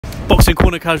Boxing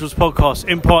Corner Casuals podcast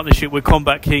in partnership with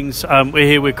KombatKingz. We're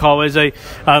here with Karl.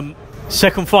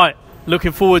 Second fight,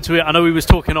 looking forward to it. I know we was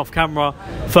talking off camera.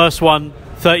 First one,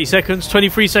 30 seconds,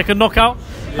 23-second knockout.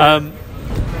 Yeah,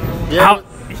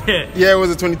 it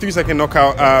was a 23-second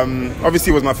knockout.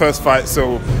 Obviously, it was my first fight,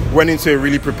 so went into it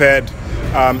really prepared,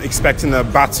 expecting a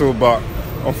battle, but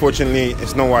unfortunately,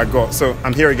 it's not what I got. So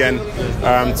I'm here again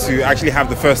to actually have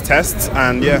the first test,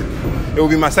 and yeah, it will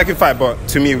be my second fight, but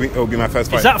to me, it will be my first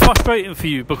fight. Is that frustrating for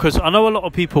you? Because I know a lot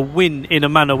of people win in a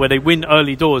manner where they win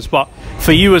early doors, but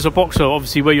for you as a boxer,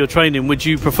 obviously where you're training, would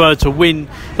you prefer to win,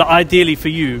 like ideally for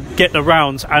you, get the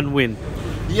rounds and win?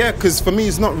 Yeah, because for me,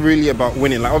 it's not really about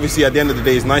winning. Like, obviously, at the end of the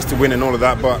day, it's nice to win and all of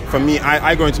that. But for me,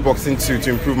 I go into boxing to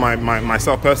improve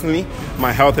myself personally,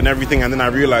 my health and everything. And then I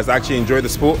realized I actually enjoy the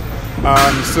sport.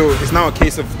 So it's now a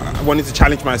case of wanting to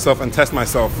challenge myself and test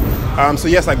myself. So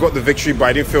yes, I got the victory, but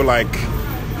I didn't feel like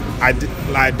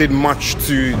I did much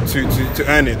to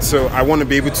earn it. So I want to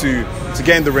be able to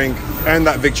get in the ring, earn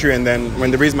that victory, and then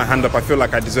when they raise my hand up, I feel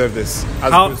like I deserve this,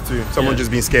 as opposed to someone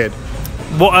just being scared.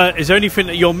 What is there anything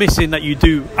that you're missing that you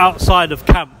do outside of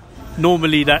camp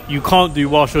normally that you can't do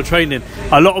whilst you're training?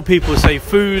 A lot of people say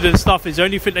food and stuff. Is there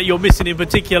anything that you're missing in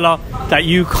particular that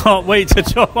you can't wait to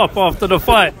chop up after the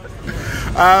fight?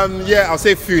 Yeah, I'll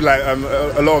say food. Like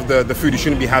a lot of the food you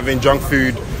shouldn't be having, junk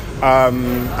food.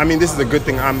 I mean, this is a good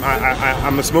thing.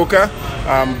 I'm a smoker,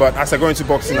 but as I go into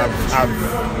boxing,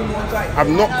 I've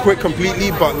not quit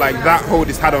completely, but like that hold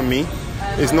it's had on me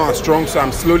is not as strong, so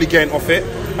I'm slowly getting off it.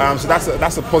 So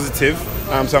that's a positive.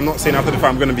 So I'm not saying after the fight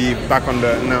I'm going to be back on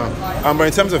the but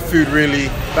in terms of food, really,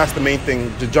 that's the main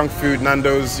thing. The junk food,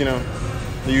 Nando's, you know,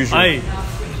 the usual. Hey,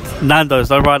 Nando's,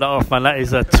 don't write that off, man. That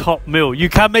is a top meal. You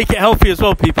can make it healthy as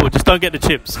well, people. Just don't get the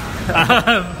chips.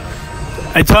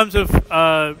 In terms of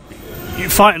you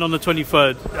fighting on the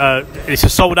 23rd, it's a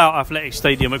sold-out athletic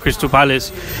stadium at Crystal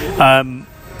Palace.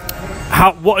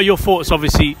 What are your thoughts?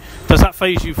 Obviously, does that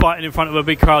faze you fighting in front of a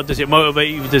big crowd? Does it motivate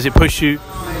you? Does it push you?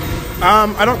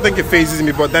 I don't think it phases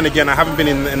me, but then again, I haven't been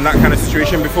in that kind of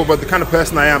situation before. But the kind of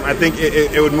person I am, I think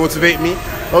it would motivate me.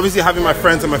 Obviously, having my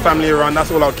friends and my family around, that's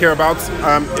all I'll care about.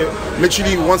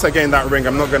 Literally, once I get in that ring,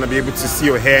 I'm not going to be able to see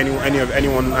or hear any of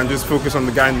anyone and just focus on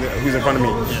the guy who's in front of me.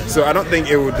 Yeah. So I don't think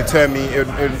it would deter me.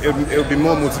 It would be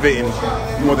more motivating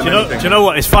more than anything. Do you know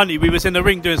what? It's funny. We was in the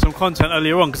ring doing some content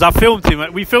earlier on because I filmed him.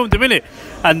 We filmed him in it,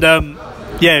 and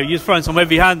yeah, you're throwing some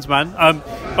heavy hands, man.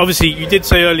 Obviously, you did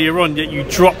say earlier on that you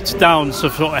dropped down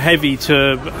sort of heavy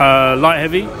to light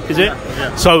heavy, is it?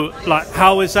 Yeah. So, like,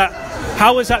 how has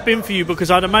that been for you?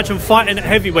 Because I'd imagine fighting at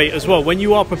heavyweight as well, when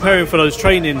you are preparing for those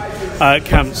training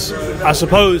camps, I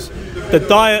suppose the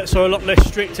diets are a lot less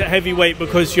strict at heavyweight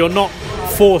because you're not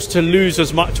forced to lose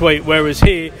as much weight, whereas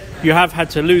here, you have had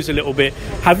to lose a little bit.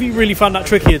 Have you really found that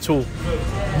tricky at all?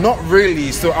 Not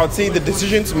really. So I would say the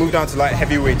decision to move down to light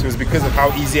heavyweight was because of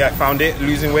how easy I found it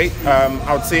losing weight.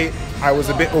 I would say I was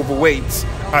a bit overweight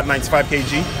at 95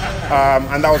 kg,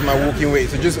 and that was my walking weight.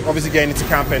 So just obviously getting into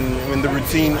camp and in the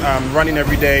routine, running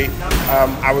every day,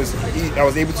 I was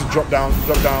able to drop down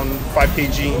 5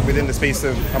 kg within the space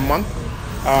of a month.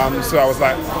 So I was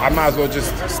like, I might as well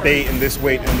just stay in this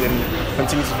weight and then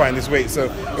continue to fight in this weight. So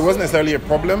it wasn't necessarily a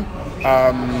problem.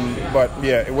 But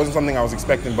yeah, it wasn't something I was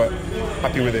expecting, but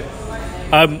happy with it.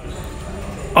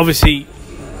 Obviously,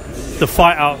 the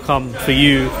fight outcome for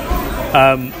you,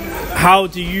 how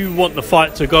do you want the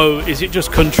fight to go? Is it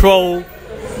just control?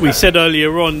 We said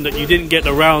earlier on that you didn't get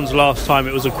the rounds last time.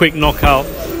 It was a quick knockout,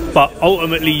 but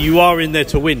ultimately you are in there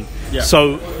to win. Yeah.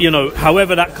 So, you know,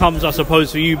 however that comes, I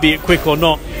suppose, for you, be it quick or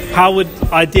not, how would,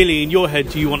 ideally, in your head,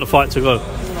 do you want the fight to go?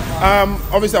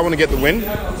 Obviously, I want to get the win.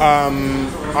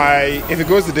 If it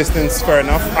goes the distance, fair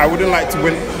enough. I wouldn't like to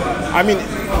win. I mean,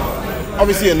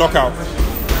 obviously a knockout.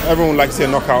 Everyone likes to say a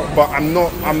knockout, but I'm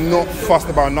not fussed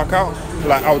about a knockout.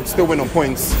 Like, I would still win on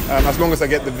points as long as I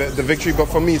get the victory. But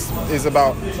for me, it's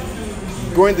about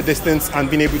going the distance and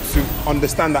being able to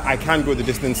understand that I can go the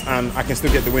distance and I can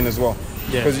still get the win as well.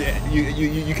 Because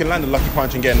you can land a lucky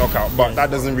punch and get a knockout, but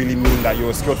that doesn't really mean that you're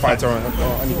a skilled fighter or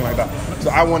anything like that. So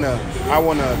I wanna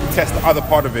test the other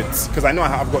part of it, because I know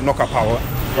I've got knockout power,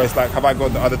 but it's like, have I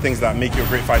got the other things that make you a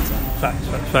great fighter?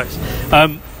 Facts.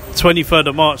 23rd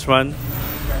of March, man.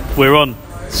 We're on,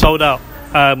 sold out.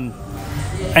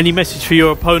 Any message for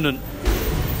your opponent?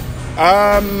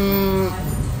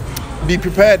 Be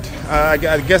prepared. I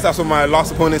guess that's what my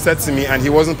last opponent said to me, and he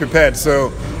wasn't prepared.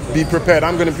 So be prepared.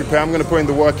 I'm going to prepare. I'm going to put in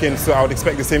the work in. So I would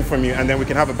expect the same from you, and then we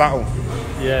can have a battle.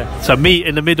 Yeah. So meet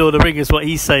in the middle of the ring is what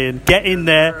he's saying. Get in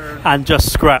there and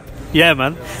just scrap. Yeah,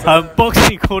 man.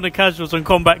 Boxing Corner Casuals and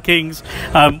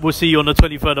KombatKingz. We'll see you on the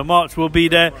 23rd of March. We'll be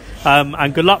there.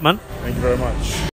 And good luck, man. Thank you very much.